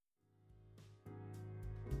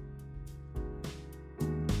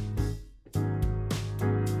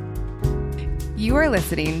You are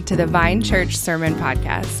listening to the Vine Church Sermon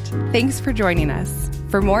Podcast. Thanks for joining us.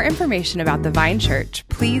 For more information about the Vine Church,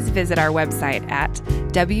 please visit our website at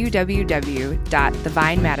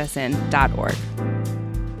www.thevinemadison.org.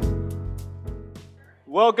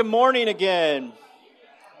 Well, good morning again.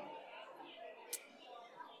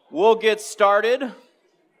 We'll get started.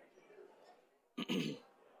 It's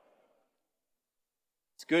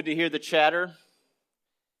good to hear the chatter.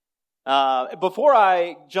 Before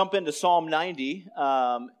I jump into Psalm 90,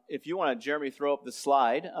 if you want to, Jeremy, throw up the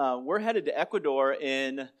slide. We're headed to Ecuador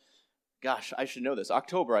in, I should know this,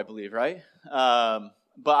 October, I believe, right? But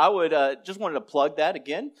I would just wanted to plug that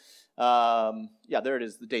again. There it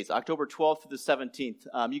is, the dates, October 12th to the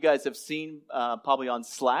 17th. You guys have seen probably on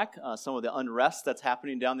Slack some of the unrest that's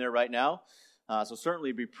happening down there right now. So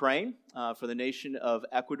certainly be praying for the nation of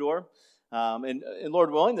Ecuador. And Lord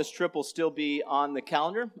willing, this trip will still be on the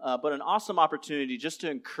calendar, but an awesome opportunity just to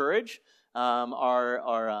encourage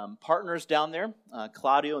our partners down there,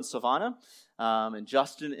 Claudio and Savannah, and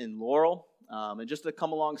Justin and Laurel, and just to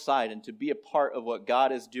come alongside and to be a part of what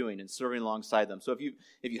God is doing and serving alongside them. So if you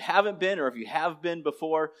haven't been, or if you have been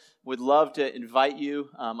before, would love to invite you.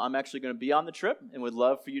 I'm actually going to be on the trip and would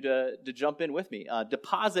love for you to jump in with me.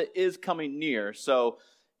 Deposit is coming near, so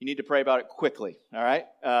you need to pray about it quickly, all right?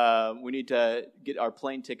 We need to get our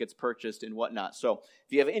plane tickets purchased and whatnot. So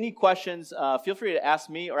if you have any questions, feel free to ask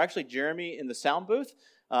me, or actually Jeremy in the sound booth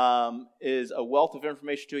is a wealth of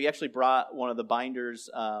information too. He actually brought one of the binders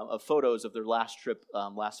of photos of their last trip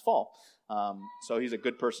last fall. So he's a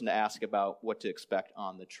good person to ask about what to expect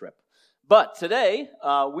on the trip. But today,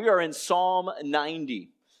 we are in Psalm 90.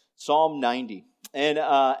 Psalm 90. And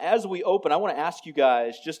as we open, I want to ask you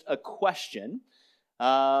guys just a question.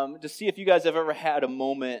 To see if you guys have ever had a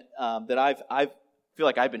moment that I feel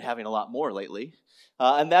like I've been having a lot more lately.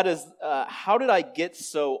 And that is, how did I get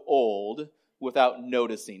so old without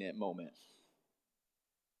noticing it moment?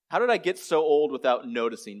 How did I get so old without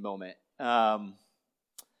noticing moment?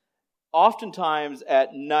 Oftentimes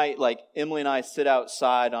at night, like Emily and I sit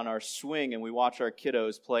outside on our swing and we watch our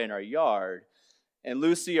kiddos play in our yard. And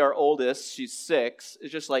Lucy, our oldest, she's 6,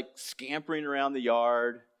 is just like scampering around the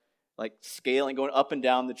yard, like scaling, going up and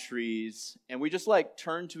down the trees. And we just like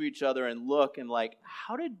turn to each other and look and like,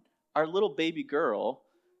 how did our little baby girl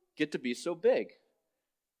get to be so big?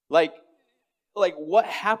 Like what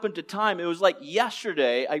happened to time? It was like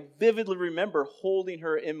yesterday, I vividly remember holding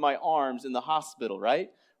her in my arms in the hospital, right?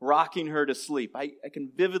 Rocking her to sleep. I can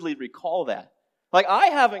vividly recall that. Like I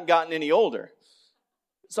haven't gotten any older.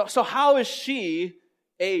 So how has she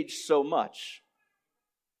aged so much?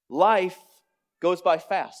 Life goes by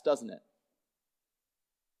fast, doesn't it?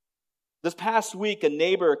 This past week, a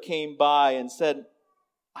neighbor came by and said,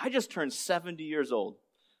 I just turned 70 years old.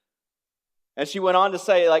 And she went on to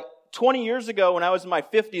say, like, 20 years ago when I was in my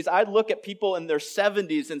 50s, I'd look at people in their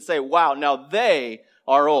 70s and say, wow, now they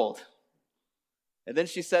are old. And then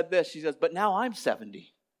she said this, she says, but now I'm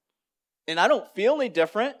 70. And I don't feel any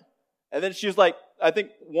different. And then she was like, I think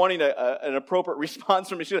wanting an appropriate response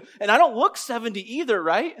from me. She goes, and I don't look 70 either,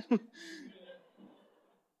 right?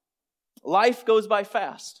 Life goes by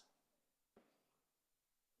fast.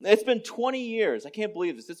 It's been 20 years. I can't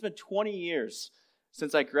believe this. It's been 20 years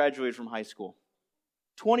since I graduated from high school.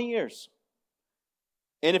 20 years.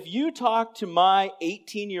 And if you talk to my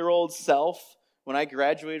 18-year-old self when I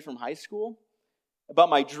graduated from high school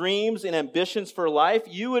about my dreams and ambitions for life,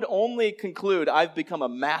 you would only conclude I've become a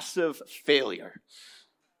massive failure.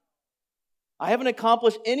 I haven't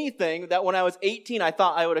accomplished anything that when I was 18 I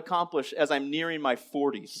thought I would accomplish as I'm nearing my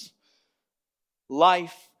 40s.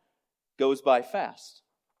 Life goes by fast.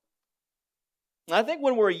 And I think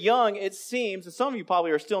when we're young, it seems, and some of you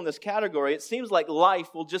probably are still in this category, it seems like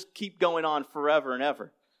life will just keep going on forever and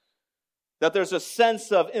ever. That there's a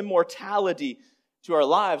sense of immortality to our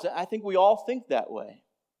lives. I think we all think that way.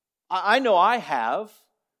 I know I have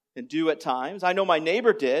and do at times. I know my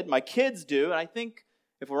neighbor did, my kids do, and I think,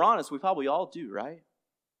 if we're honest, we probably all do, right?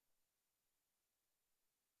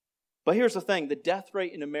 But here's the thing, the death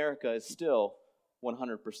rate in America is still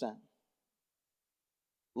 100%.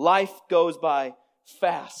 Life goes by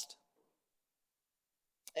fast.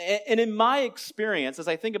 And in my experience, as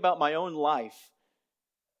I think about my own life,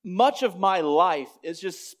 much of my life is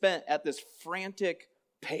just spent at this frantic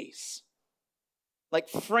pace. Like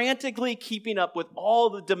frantically keeping up with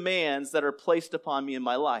all the demands that are placed upon me in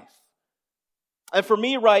my life. And for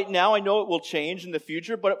me right now, I know it will change in the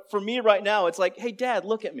future, but for me right now, it's like, hey, Dad,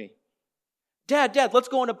 look at me. Dad, let's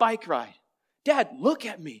go on a bike ride. Dad, look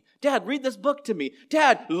at me. Dad, read this book to me.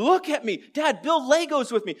 Dad, look at me. Dad, build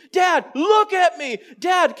Legos with me. Dad, look at me.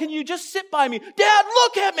 Dad, can you just sit by me? Dad,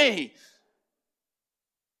 look at me.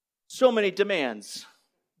 So many demands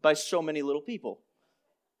by so many little people.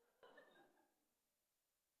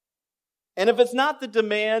 And if it's not the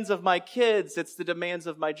demands of my kids, it's the demands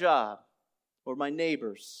of my job or my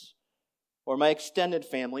neighbors or my extended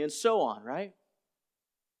family and so on, right?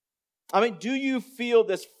 I mean, do you feel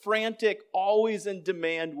this frantic, always in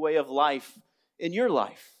demand way of life in your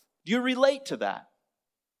life? Do you relate to that?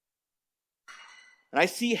 And I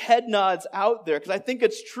see head nods out there because I think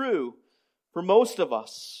it's true for most of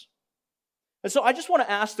us. And so I just want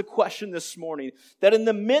to ask the question this morning that in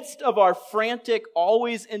the midst of our frantic,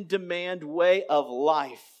 always in demand way of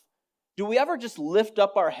life, do we ever just lift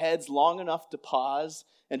up our heads long enough to pause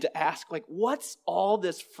and to ask, like, what's all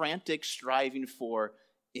this frantic striving for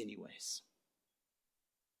anyways?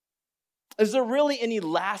 Is there really any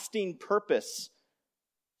lasting purpose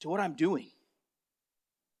to what I'm doing?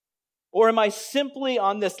 Or am I simply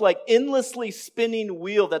on this like endlessly spinning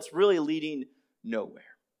wheel that's really leading nowhere?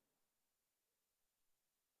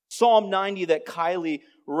 Psalm 90 that Kylie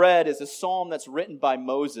read is a psalm that's written by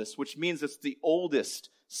Moses, which means it's the oldest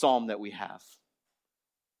psalm that we have.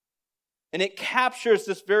 And it captures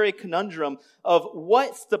this very conundrum of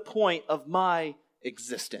what's the point of my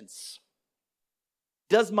existence?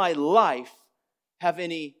 Does my life have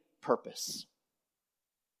any purpose?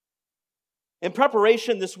 In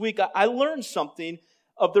preparation this week, I learned something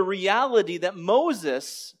of the reality that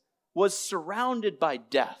Moses was surrounded by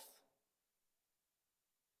death.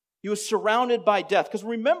 He was surrounded by death. Because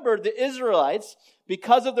remember, the Israelites,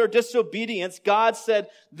 because of their disobedience, God said,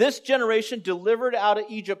 this generation delivered out of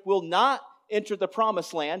Egypt will not enter the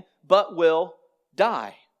promised land, but will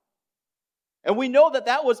die. And we know that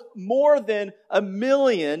that was more than 1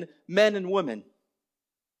 million men and women.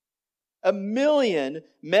 1 million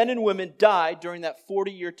men and women died during that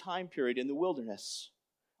 40-year time period in the wilderness.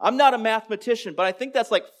 I'm not a mathematician, but I think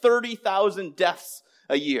that's like 30,000 deaths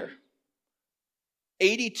a year.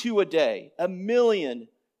 82 a day, 1 million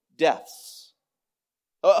deaths.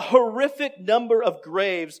 A horrific number of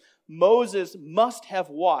graves Moses must have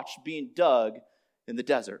watched being dug in the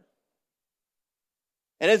desert.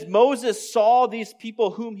 And as Moses saw these people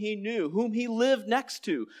whom he knew, whom he lived next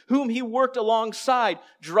to, whom he worked alongside,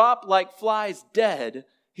 drop like flies dead,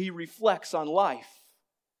 he reflects on life.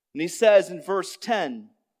 And he says in verse 10,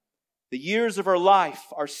 the years of our life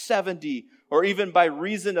are 70, or even by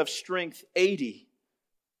reason of strength, 80.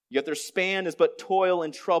 Yet their span is but toil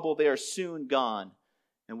and trouble. They are soon gone,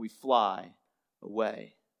 and we fly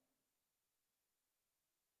away.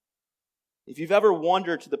 If you've ever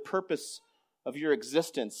wondered to the purpose of your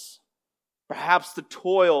existence, perhaps the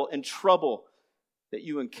toil and trouble that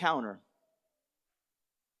you encounter,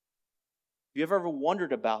 if you've ever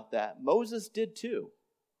wondered about that, Moses did too.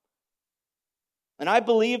 And I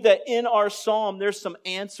believe that in our psalm, there's some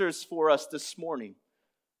answers for us this morning.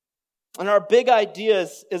 And our big idea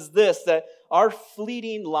is this, that our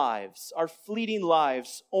fleeting lives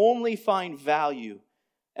only find value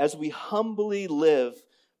as we humbly live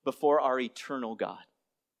before our eternal God.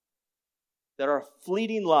 That our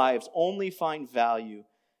fleeting lives only find value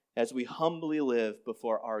as we humbly live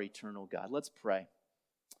before our eternal God. Let's pray.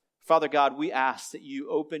 Father God, we ask that you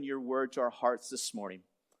open your word to our hearts this morning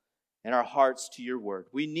and our hearts to your word.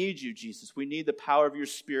 We need you, Jesus. We need the power of your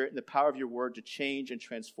Spirit and the power of your word to change and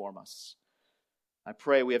transform us. I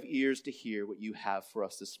pray we have ears to hear what you have for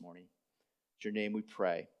us this morning. In your name we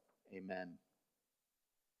pray. Amen.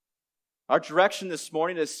 Our direction this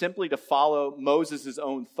morning is simply to follow Moses'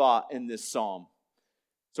 own thought in this psalm.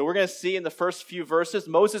 So we're going to see in the first few verses,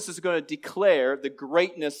 Moses is going to declare the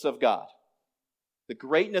greatness of God. The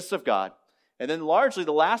greatness of God. And then largely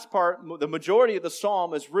the last part, the majority of the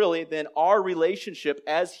psalm is really then our relationship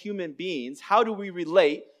as human beings. How do we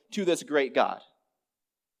relate to this great God?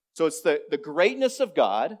 So it's the greatness of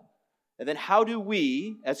God, and then how do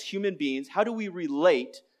we, as human beings, how do we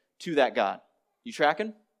relate to that God? You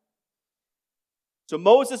tracking? So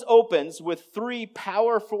Moses opens with 3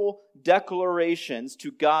 powerful declarations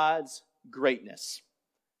to God's greatness.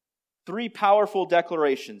 3 powerful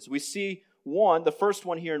declarations. We see the first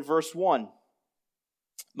one here in verse 1.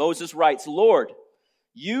 Moses writes, Lord,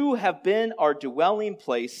 you have been our dwelling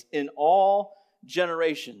place in all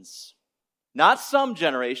generations. Not some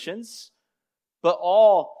generations, but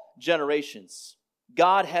all generations.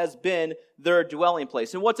 God has been their dwelling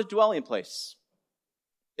place. And what's a dwelling place?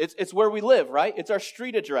 It's where we live, right? It's our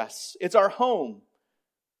street address. It's our home.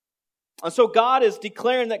 And so God is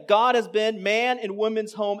declaring that God has been man and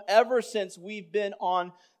woman's home ever since we've been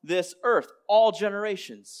on this earth, all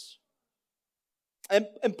generations.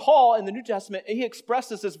 And Paul in the New Testament, he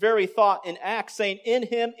expresses this very thought in Acts, saying, in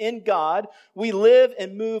him, in God, we live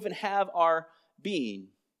and move and have our being.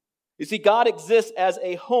 You see, God exists as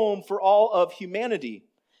a home for all of humanity.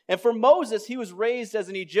 And for Moses, he was raised as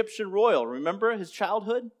an Egyptian royal. Remember his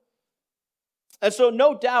childhood? And so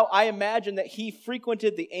no doubt, I imagine that he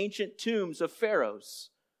frequented the ancient tombs of pharaohs.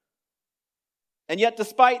 And yet,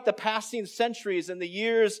 despite the passing centuries and the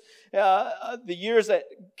years that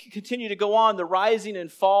continue to go on, the rising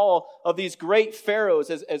and fall of these great pharaohs,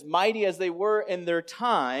 as mighty as they were in their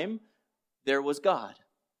time, there was God.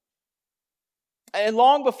 And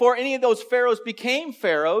long before any of those pharaohs became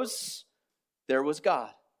pharaohs, there was God.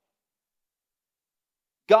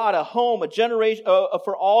 God, a home, a generation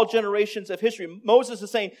for all generations of history. Moses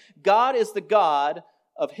is saying, God is the God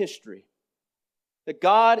of history. That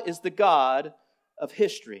God is the God of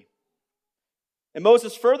history. And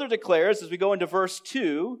Moses further declares, as we go into verse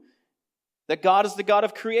 2, that God is the God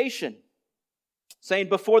of creation, saying,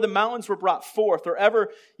 before the mountains were brought forth, or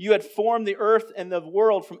ever you had formed the earth and the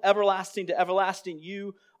world from everlasting to everlasting,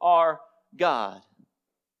 you are God.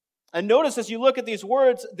 And notice as you look at these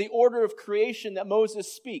words, the order of creation that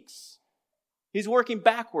Moses speaks. He's working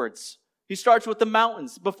backwards. He starts with the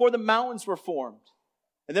mountains, before the mountains were formed.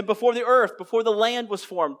 And then before the earth, before the land was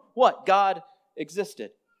formed, what? God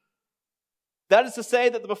existed. That is to say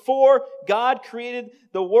that before God created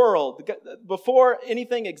the world, before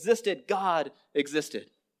anything existed, God existed.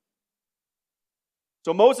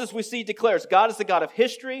 So Moses, we see, declares God is the God of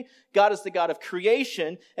history, God is the God of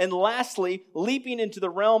creation, and lastly, leaping into the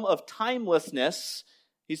realm of timelessness,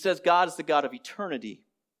 he says God is the God of eternity.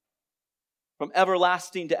 From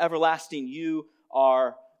everlasting to everlasting, you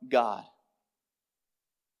are God.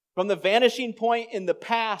 From the vanishing point in the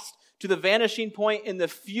past to the vanishing point in the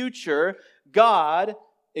future, God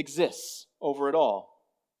exists over it all.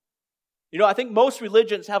 You know, I think most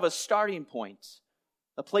religions have a starting point,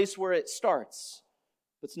 a place where it starts.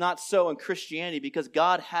 But it's not so in Christianity because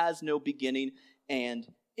God has no beginning and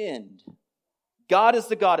end. God is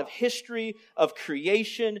the God of history, of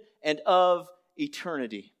creation, and of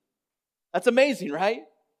eternity. That's amazing, right?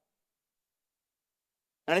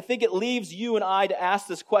 And I think it leaves you and I to ask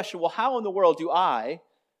this question, well, how in the world do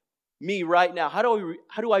me right now, how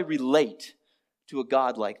do I relate to a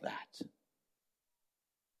God like that?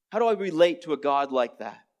 How do I relate to a God like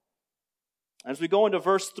that? As we go into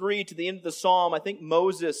verse 3 to the end of the psalm, I think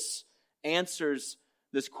Moses answers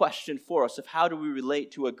this question for us of how do we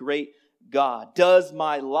relate to a great God? Does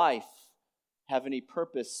my life have any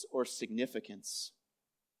purpose or significance?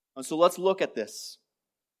 And so let's look at this.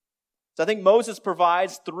 So I think Moses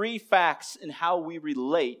provides 3 facts in how we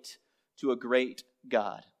relate to a great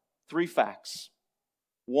God. 3 facts.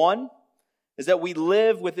 1 is that we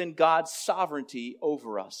live within God's sovereignty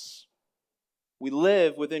over us. We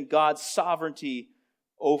live within God's sovereignty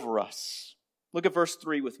over us. Look at verse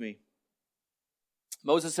 3 with me.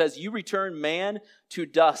 Moses says, you return man to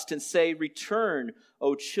dust and say, return,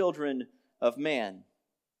 O children of man.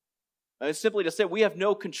 And it's simply to say we have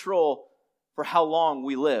no control for how long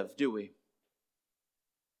we live, do we?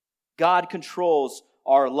 God controls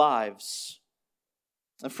our lives.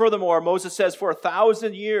 And furthermore, Moses says, for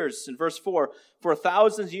 1,000 years, in verse 4, for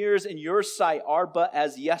 1,000 years in your sight are but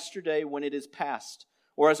as yesterday when it is past,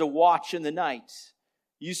 or as a watch in the night.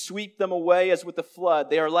 You sweep them away as with a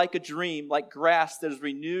flood. They are like a dream, like grass that is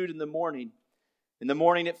renewed in the morning. In the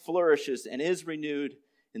morning it flourishes and is renewed.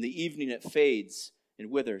 In the evening it fades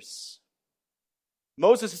and withers.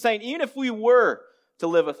 Moses is saying, even if we were to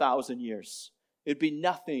live 1,000 years, it'd be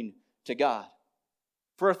nothing to God.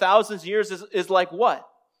 For 1,000 years is like what?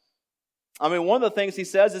 I mean, one of the things he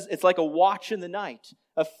says is it's like a watch in the night,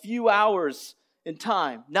 a few hours in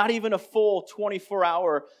time, not even a full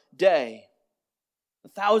 24-hour day.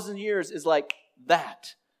 1,000 years is like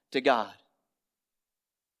that to God.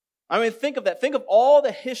 I mean, think of that. Think of all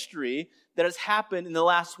the history that has happened in the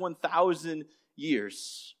last 1,000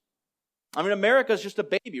 years. I mean, America is just a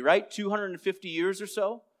baby, right? 250 years or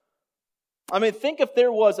so. I mean, think if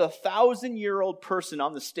there was a 1,000-year-old person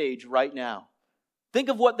on the stage right now. Think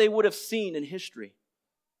of what they would have seen in history.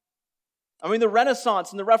 I mean, the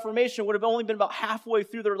Renaissance and the Reformation would have only been about halfway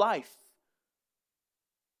through their life.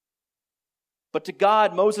 But to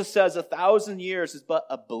God, Moses says 1,000 years is but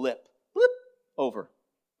a blip. Blip, over.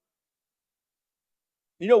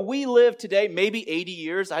 You know, we live today maybe 80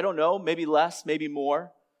 years, I don't know, maybe less, maybe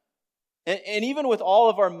more. And even with all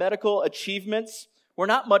of our medical achievements, we're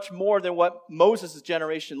not much more than what Moses'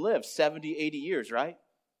 generation lived, 70, 80 years, right?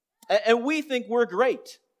 And we think we're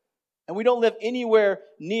great. And we don't live anywhere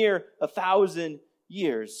near 1,000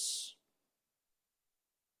 years.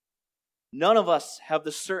 None of us have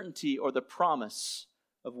the certainty or the promise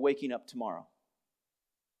of waking up tomorrow.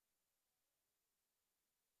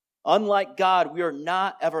 Unlike God, we are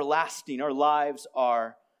not everlasting. Our lives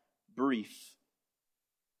are brief.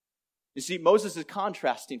 You see, Moses is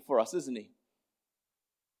contrasting for us, isn't he?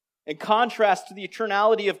 In contrast to the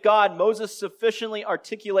eternality of God, Moses sufficiently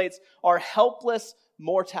articulates our helpless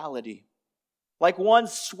mortality. Like one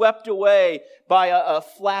swept away by a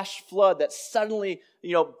flash flood that suddenly,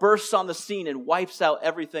 bursts on the scene and wipes out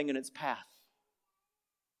everything in its path.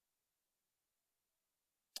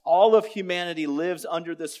 All of humanity lives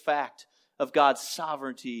under this fact of God's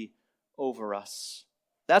sovereignty over us.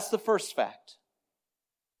 That's the first fact.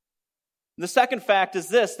 And the second fact is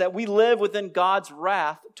this, that we live within God's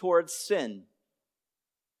wrath towards sin.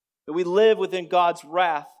 That we live within God's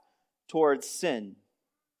wrath towards sin.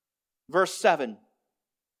 Verse 7.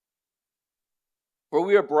 For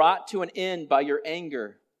we are brought to an end by your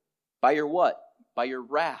anger. By your what? By your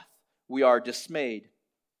wrath. We are dismayed.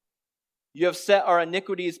 You have set our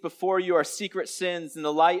iniquities before you, our secret sins, in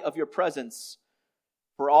the light of your presence.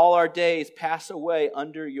 For all our days pass away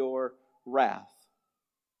under your wrath.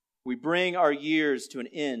 We bring our years to an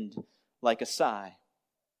end like a sigh.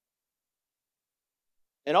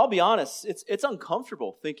 And I'll be honest, it's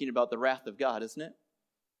uncomfortable thinking about the wrath of God, isn't it?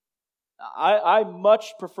 I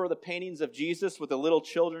much prefer the paintings of Jesus with the little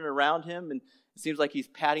children around him, and it seems like he's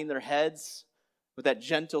patting their heads with that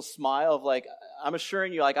gentle smile of like, I'm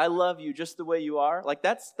assuring you, like, I love you just the way you are. Like,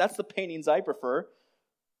 that's the paintings I prefer.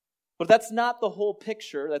 But that's not the whole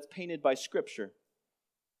picture that's painted by Scripture.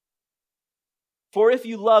 For if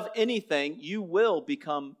you love anything, you will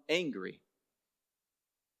become angry.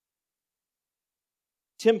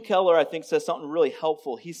 Tim Keller, I think, says something really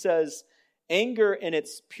helpful. He says, anger in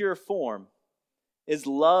its pure form is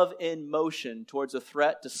love in motion towards a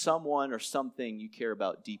threat to someone or something you care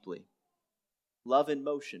about deeply. Love in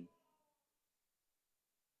motion.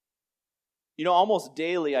 Almost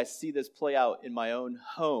daily I see this play out in my own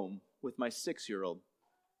home with my 6-year-old.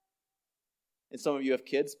 And some of you have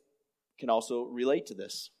kids can also relate to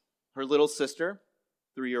this. Her little sister,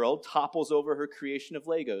 3-year-old, topples over her creation of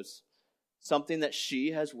Legos. Something that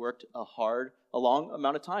she has worked a long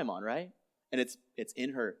amount of time on, right? And it's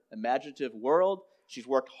in her imaginative world. She's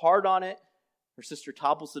worked hard on it. Her sister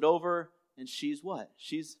topples it over, and she's what?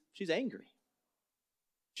 She's angry.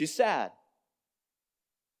 She's sad.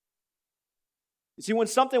 You see, when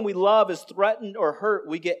something we love is threatened or hurt,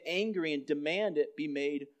 we get angry and demand it be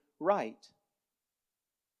made right.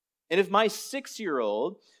 And if my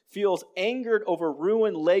 6-year-old feels angered over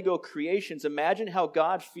ruined Lego creations, imagine how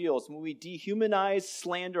God feels when we dehumanize,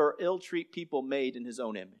 slander, or ill-treat people made in his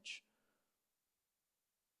own image.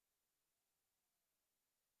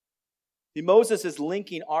 Moses is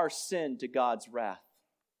linking our sin to God's wrath.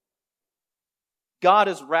 God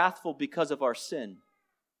is wrathful because of our sin.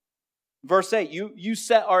 Verse 8, you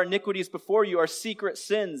set our iniquities before you, our secret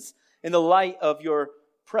sins, in the light of your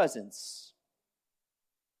presence.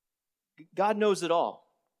 God knows it all.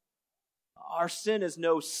 Our sin is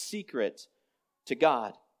no secret to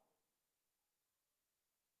God.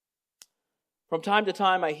 From time to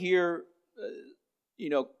time, I hear,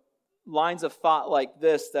 lines of thought like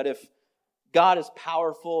this, that if God is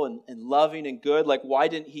powerful and loving and good, like why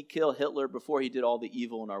didn't he kill Hitler before he did all the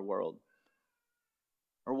evil in our world?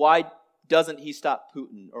 Or why doesn't he stop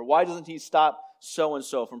Putin? Or why doesn't he stop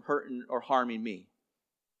so-and-so from hurting or harming me?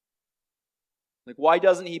 Like why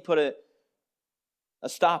doesn't he put a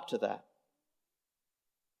stop to that?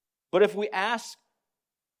 But if we ask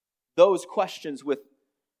those questions with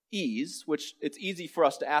ease, which it's easy for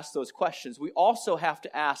us to ask those questions, we also have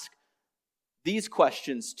to ask these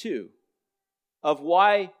questions too. Of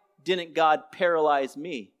why didn't God paralyze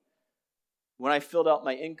me when I filled out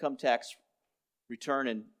my income tax return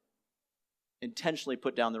and intentionally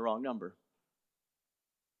put down the wrong number?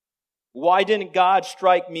 Why didn't God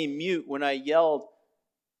strike me mute when I yelled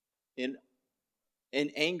in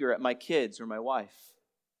anger at my kids or my wife?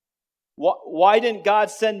 Why didn't God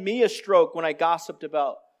send me a stroke when I gossiped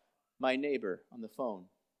about my neighbor on the phone?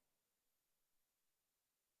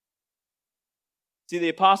 See, the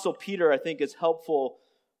Apostle Peter, I think, is helpful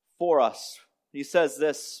for us. He says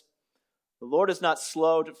this, the Lord is not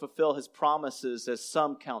slow to fulfill his promises, as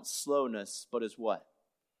some count slowness, but is what?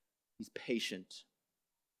 He's patient,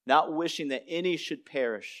 not wishing that any should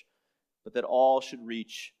perish, but that all should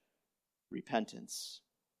reach repentance.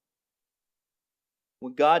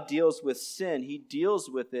 When God deals with sin, he deals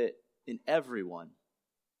with it in everyone,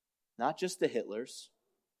 not just the Hitlers,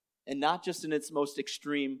 and not just in its most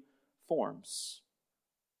extreme forms.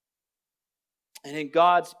 And in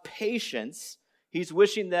God's patience, he's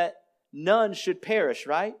wishing that none should perish,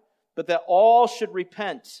 right? But that all should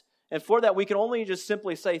repent And for that, we can only just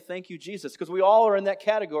simply say, thank you, Jesus, because we all are in that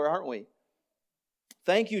category, aren't we?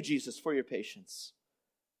 Thank you, Jesus, for your patience.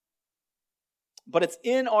 But it's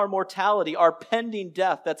in our mortality, our pending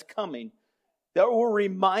death that's coming, that we're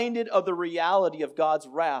reminded of the reality of God's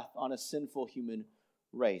wrath on a sinful human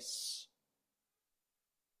race.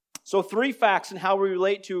 So 3 facts in how we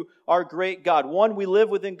relate to our great God. 1, we live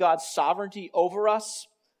within God's sovereignty over us.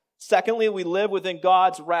 Secondly, we live within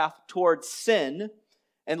God's wrath towards sin.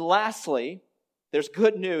 And lastly, there's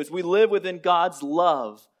good news. We live within God's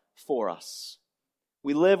love for us.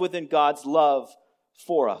 We live within God's love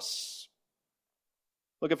for us.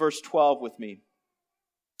 Look at verse 12 with me.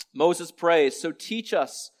 Moses prays, "So teach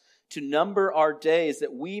us to number our days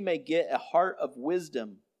that we may get a heart of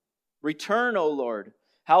wisdom. Return, O Lord.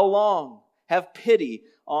 How long? Have pity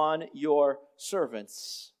on your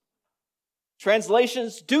servants."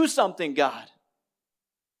 Translations, do something, God.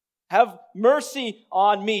 Have mercy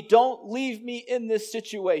on me. Don't leave me in this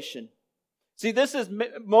situation. See, this is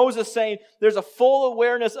Moses saying there's a full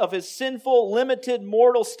awareness of his sinful, limited,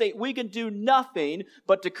 mortal state. We can do nothing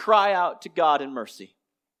but to cry out to God in mercy,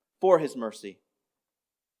 for his mercy.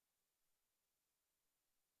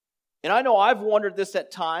 And I know I've wondered this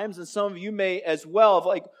at times, and some of you may as well, of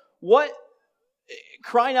like, what,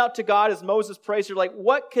 crying out to God as Moses prays, you're like,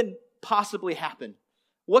 what can possibly happen?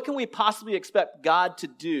 What can we possibly expect God to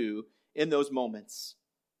do in those moments?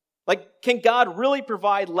 Like, can God really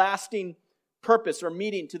provide lasting purpose or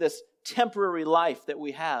meaning to this temporary life that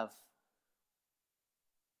we have?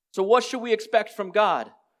 So what should we expect from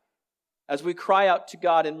God as we cry out to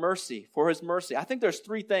God in mercy, for his mercy? I think there's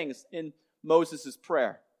 3 things in Moses'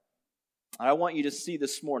 prayer I want you to see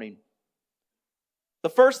this morning. The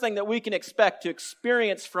first thing that we can expect to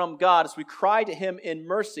experience from God as we cry to him in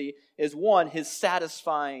mercy is 1, his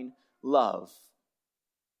satisfying love.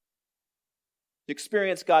 To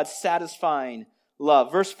experience God's satisfying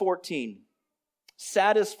love. Verse 14.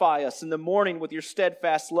 "Satisfy us in the morning with your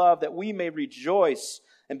steadfast love, that we may rejoice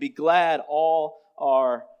and be glad all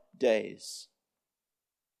our days."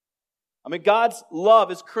 I mean, God's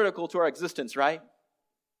love is critical to our existence, right?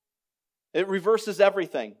 It reverses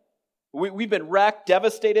everything. We've been wrecked,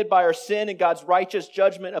 devastated by our sin and God's righteous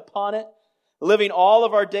judgment upon it, living all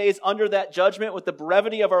of our days under that judgment with the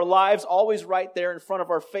brevity of our lives always right there in front of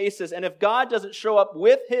our faces. And if God doesn't show up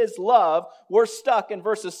with his love, we're stuck in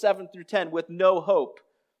verses 7 through 10 with no hope,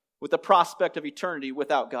 with the prospect of eternity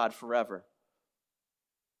without God forever.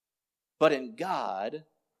 But in God,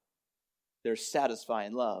 there's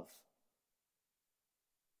satisfying love.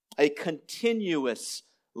 A continuous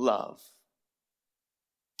love.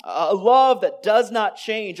 A love that does not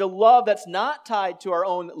change. A love that's not tied to our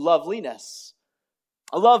own loveliness.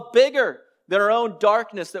 A love bigger than our own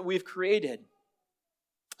darkness that we've created.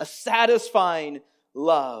 A satisfying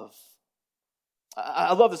love.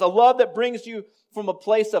 I love this. A love that brings you from a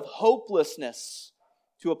place of hopelessness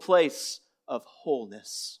to a place of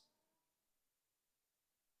wholeness.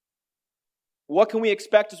 What can we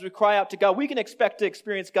expect as we cry out to God? We can expect to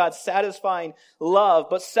experience God's satisfying love,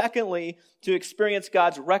 but secondly, to experience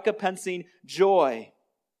God's recompensing joy.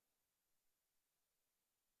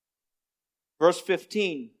 Verse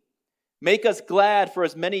 15, "Make us glad for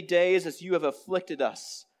as many days as you have afflicted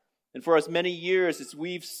us, and for as many years as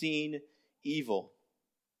we've seen evil."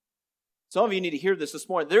 Some of you need to hear this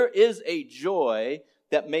morning. There is a joy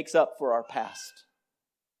that makes up for our past.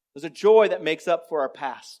 There's a joy that makes up for our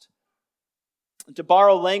past. And to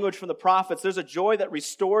borrow language from the prophets, there's a joy that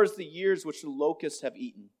restores the years which the locusts have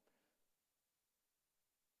eaten.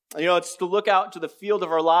 It's to look out into the field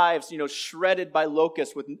of our lives, shredded by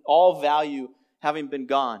locusts with all value having been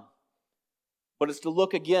gone. But it's to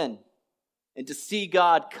look again and to see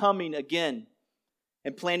God coming again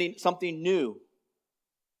and planting something new.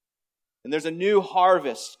 And there's a new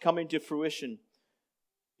harvest coming to fruition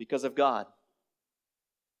because of God.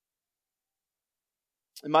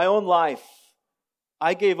 In my own life,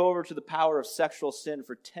 I gave over to the power of sexual sin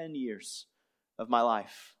for 10 years of my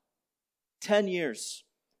life. 10 years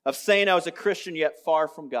of saying I was a Christian yet far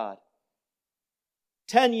from God.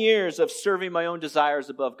 10 years of serving my own desires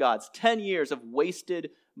above God's. 10 years of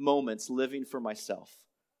wasted moments living for myself.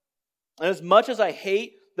 And as much as I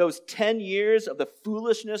hate those 10 years of the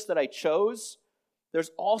foolishness that I chose, there's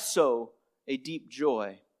also a deep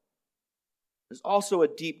joy. There's also a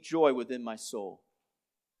deep joy within my soul.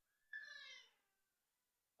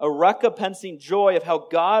 A recompensing joy of how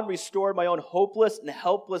God restored my own hopeless and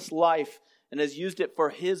helpless life and has used it for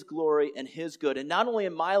his glory and his good. And not only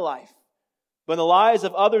in my life, but in the lives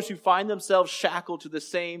of others who find themselves shackled to the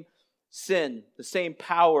same sin, the same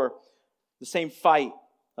power, the same fight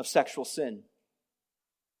of sexual sin.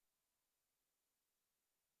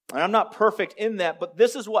 And I'm not perfect in that, but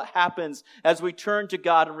this is what happens as we turn to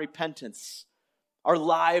God in repentance. Our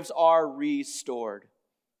lives are restored.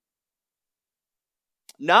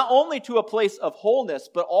 Not only to a place of wholeness,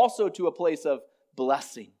 but also to a place of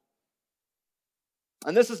blessing.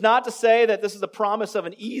 And this is not to say that this is a promise of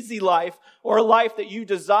an easy life or a life that you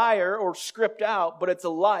desire or script out, but it's a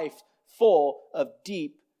life full of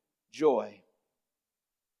deep joy.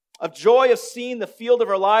 Of joy of seeing the field of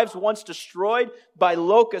our lives once destroyed by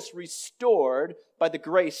locusts restored by the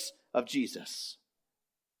grace of Jesus.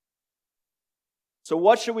 So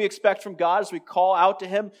what should we expect from God as we call out to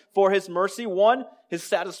Him for His mercy? One, His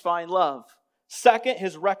satisfying love. Second,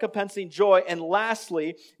 His recompensing joy. And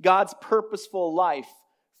lastly, God's purposeful life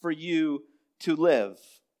for you to live.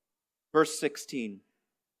 Verse 16.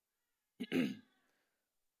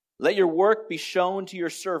 Let your work be shown to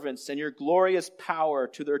your servants and your glorious power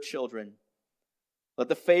to their children. Let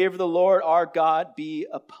the favor of the Lord our God be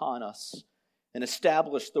upon us and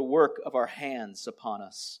establish the work of our hands upon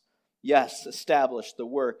us. Yes, establish the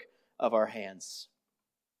work of our hands.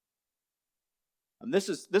 And this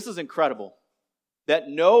is incredible. That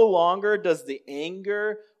no longer does the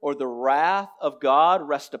anger or the wrath of God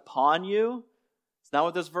rest upon you. It's not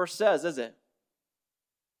what this verse says, is it?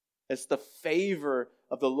 It's the favor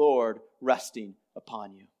of the Lord resting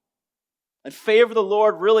upon you. And favor of the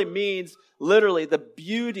Lord really means literally the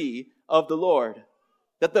beauty of the Lord.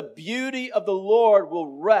 That the beauty of the Lord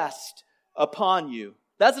will rest upon you.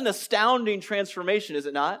 That's an astounding transformation, is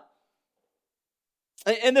it not?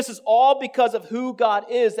 And this is all because of who God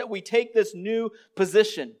is that we take this new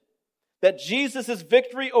position. That Jesus'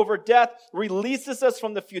 victory over death releases us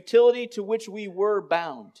from the futility to which we were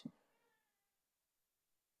bound.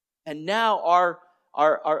 And now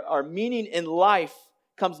our meaning in life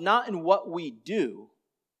comes not in what we do,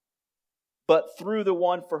 but through the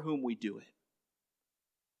one for whom we do it.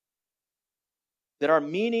 That our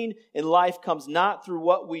meaning in life comes not through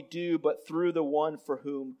what we do, but through the one for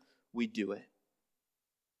whom we do it.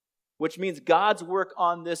 Which means God's work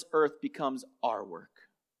on this earth becomes our work.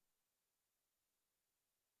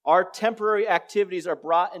 Our temporary activities are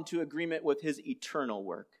brought into agreement with His eternal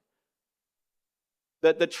work.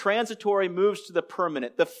 That the transitory moves to the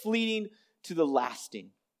permanent, the fleeting to the lasting.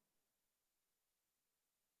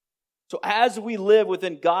 So as we live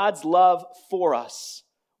within God's love for us,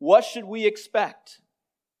 what should we expect?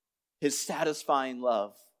 His satisfying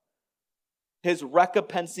love, His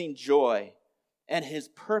recompensing joy, and His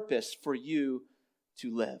purpose for you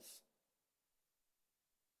to live.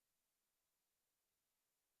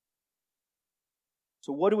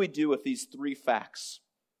 So what do we do with these three facts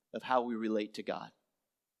of how we relate to God?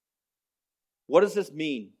 What does this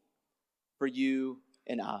mean for you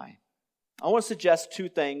and I? I want to suggest two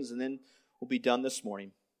things, and then we'll be done this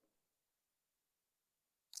morning.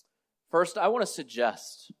 First, I want to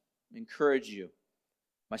suggest, encourage you,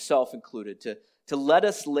 myself included, to let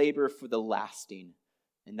us labor for the lasting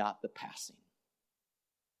and not the passing.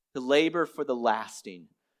 To labor for the lasting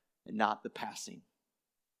and not the passing.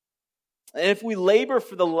 And if we labor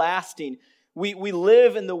for the lasting, we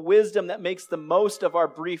live in the wisdom that makes the most of our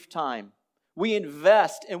brief time. We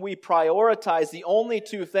invest and we prioritize the only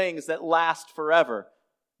two things that last forever: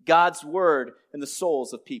 God's Word and the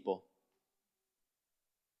souls of people.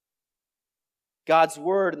 God's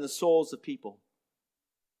Word and the souls of people.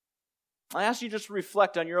 I ask you just to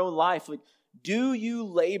reflect on your own life. Like, do you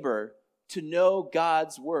labor to know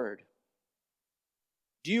God's Word?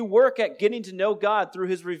 Do you work at getting to know God through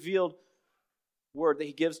His revealed Word that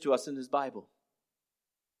He gives to us in His Bible?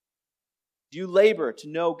 Do you labor to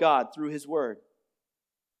know God through His Word?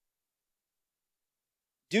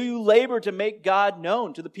 Do you labor to make God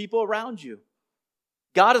known to the people around you?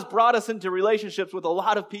 God has brought us into relationships with a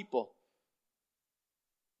lot of people.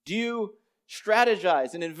 Do you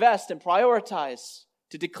strategize and invest and prioritize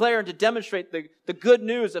to declare and to demonstrate the good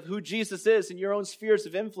news of who Jesus is in your own spheres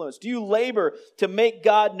of influence? Do you labor to make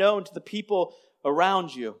God known to the people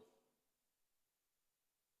around you?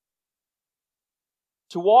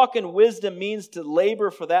 To walk in wisdom means to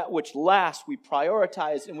labor for that which lasts. We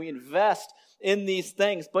prioritize and we invest in these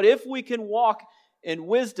things. But if we can walk in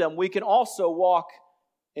wisdom, we can also walk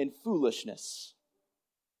in foolishness.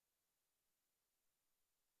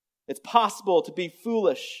 It's possible to be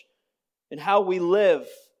foolish in how we live,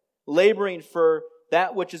 laboring for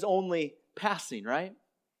that which is only passing, right?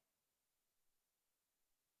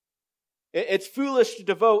 It's foolish to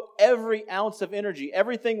devote every ounce of energy,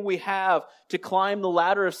 everything we have, to climb the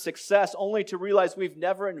ladder of success, only to realize we've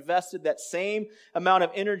never invested that same amount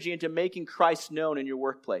of energy into making Christ known in your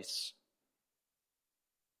workplace.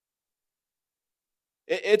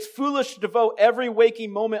 It's foolish to devote every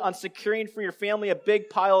waking moment on securing for your family a big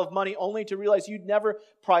pile of money only to realize you'd never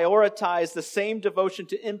prioritize the same devotion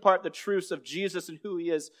to impart the truths of Jesus and who He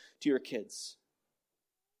is to your kids.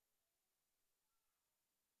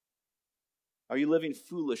 Are you living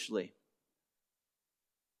foolishly?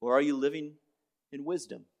 Or are you living in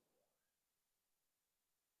wisdom?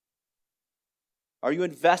 Are you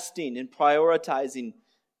investing in prioritizing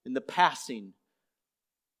in the passing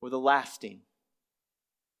or the lasting?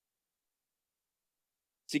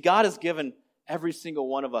 See, God has given every single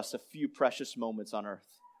one of us a few precious moments on earth.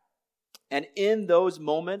 And in those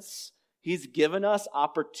moments, He's given us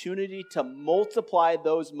opportunity to multiply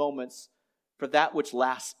those moments for that which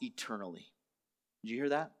lasts eternally. Did you hear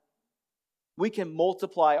that? We can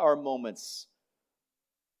multiply our moments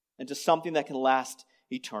into something that can last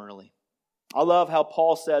eternally. I love how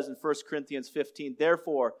Paul says in 1 Corinthians 15,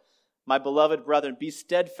 "Therefore, my beloved brethren, be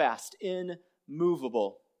steadfast,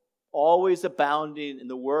 immovable, always abounding in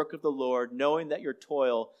the work of the Lord, knowing that your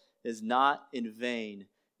toil is not in vain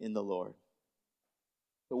in the Lord."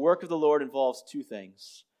 The work of the Lord involves two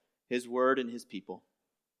things: His word and His people.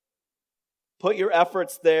 Put your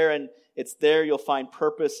efforts there, and it's there you'll find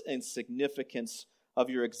purpose and significance of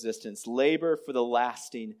your existence. Labor for the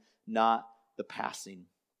lasting, not the passing.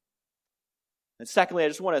 And secondly, I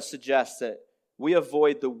just want to suggest that we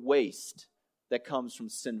avoid the waste that comes from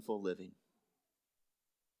sinful living.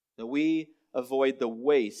 That we avoid the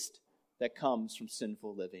waste that comes from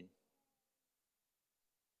sinful living.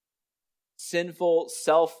 Sinful,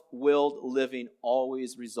 self-willed living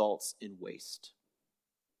always results in waste.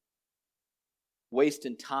 Waste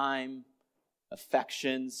in time,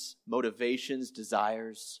 affections, motivations,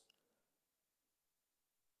 desires.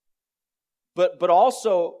 But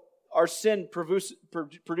also, our sin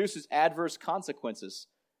produces adverse consequences,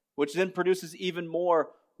 which then produces even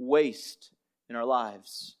more waste in our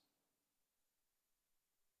lives.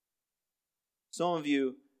 Some of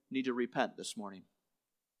you need to repent this morning.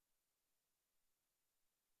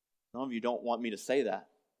 Some of you don't want me to say that.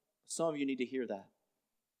 Some of you need to hear that.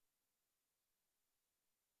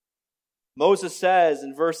 Moses says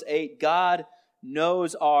in verse 8, God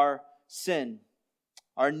knows our sin,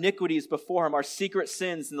 our iniquities before Him, our secret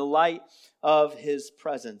sins in the light of His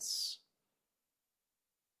presence.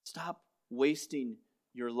 Stop wasting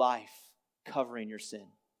your life covering your sin.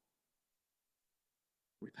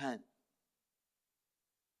 Repent.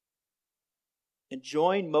 And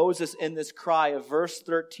join Moses in this cry of verse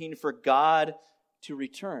 13 for God to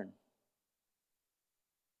return.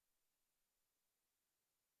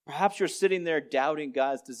 Perhaps you're sitting there doubting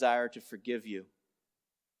God's desire to forgive you.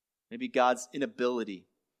 Maybe God's inability.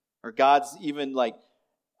 Or God's even like,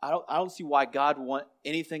 I don't see why God would want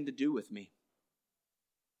anything to do with me.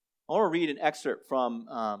 I want to read an excerpt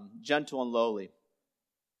from Gentle and Lowly.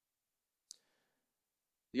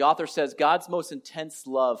 The author says, God's most intense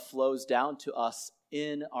love flows down to us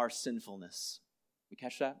in our sinfulness. You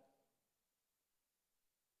catch that?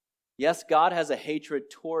 Yes, God has a hatred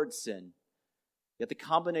towards sin. Yet the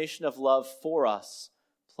combination of love for us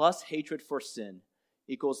plus hatred for sin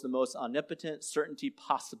equals the most omnipotent certainty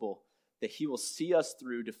possible that He will see us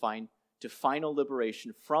through to final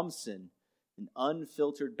liberation from sin and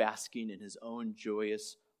unfiltered basking in His own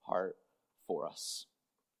joyous heart for us.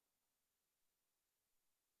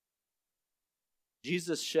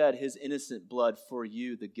 Jesus shed His innocent blood for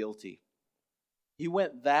you, the guilty. He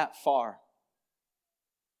went that far.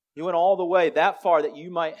 He went all the way that far that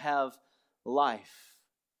you might have life.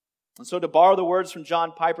 And so to borrow the words from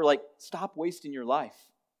John Piper, like, stop wasting your life.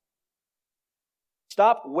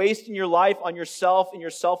 Stop wasting your life on yourself and your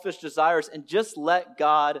selfish desires and just let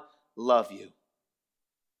God love you.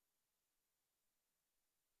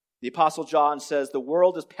 The Apostle John says, the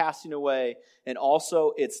world is passing away and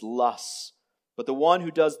also its lusts. But the one who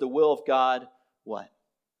does the will of God, what?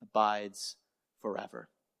 Abides forever.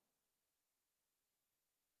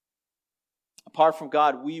 Apart from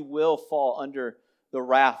God, we will fall under the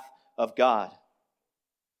wrath of God.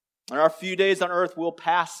 And our few days on earth will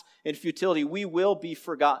pass in futility. We will be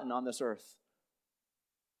forgotten on this earth.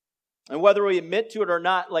 And whether we admit to it or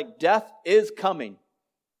not, like death is coming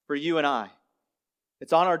for you and I.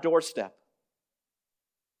 It's on our doorstep.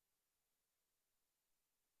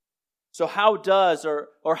 So how does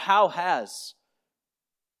or how has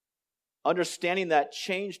understanding that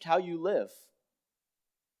changed how you live?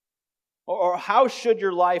 Or how should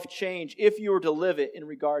your life change if you were to live it in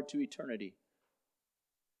regard to eternity?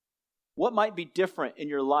 What might be different in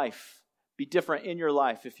your life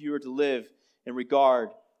if you were to live in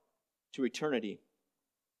regard to eternity?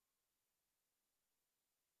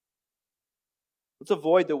 Let's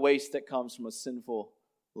avoid the waste that comes from a sinful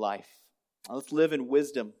life. Let's live in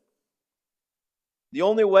wisdom. The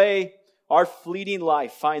only way our fleeting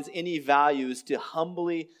life finds any value is to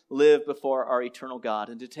humbly live before our eternal God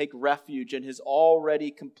and to take refuge in His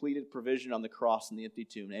already completed provision on the cross and the empty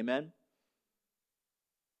tomb. Amen?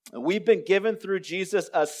 And we've been given through Jesus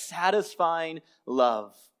a satisfying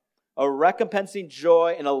love, a recompensing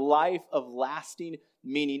joy, and a life of lasting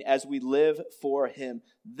meaning as we live for Him.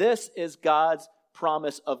 This is God's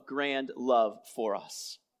promise of grand love for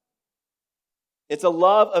us. It's a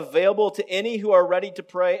love available to any who are ready to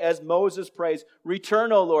pray as Moses prays,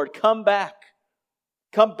 "Return, O Lord, come back.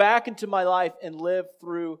 Come back into my life and live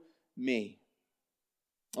through me."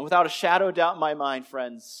 And without a shadow of doubt in my mind,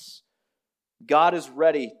 friends, God is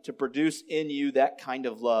ready to produce in you that kind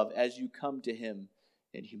of love as you come to Him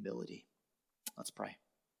in humility. Let's pray.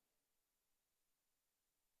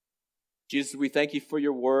 Jesus, we thank you for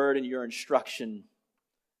your word and your instruction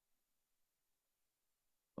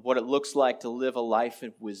of what it looks like to live a life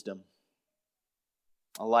of wisdom,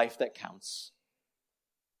 a life that counts.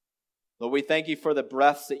 Lord, we thank you for the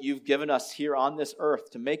breaths that you've given us here on this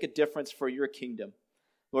earth to make a difference for your kingdom.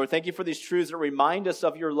 Lord, thank you for these truths that remind us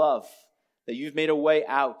of your love, that you've made a way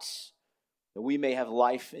out, that we may have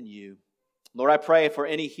life in you. Lord, I pray for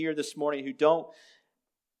any here this morning who don't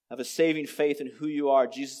have a saving faith in who you are,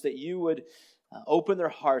 Jesus, that you would open their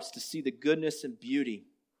hearts to see the goodness and beauty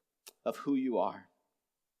of who you are.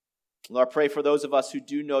 Lord, I pray for those of us who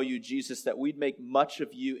do know you, Jesus, that we'd make much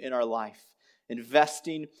of you in our life,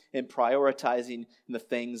 investing and prioritizing in the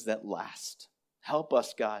things that last. Help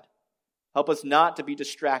us, God. Help us not to be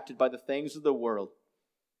distracted by the things of the world,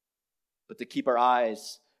 but to keep our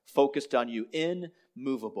eyes focused on you,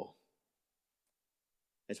 immovable,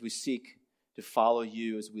 as we seek to follow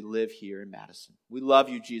you as we live here in Madison. We love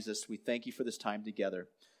you, Jesus. We thank you for this time together.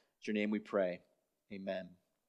 In your name we pray. Amen.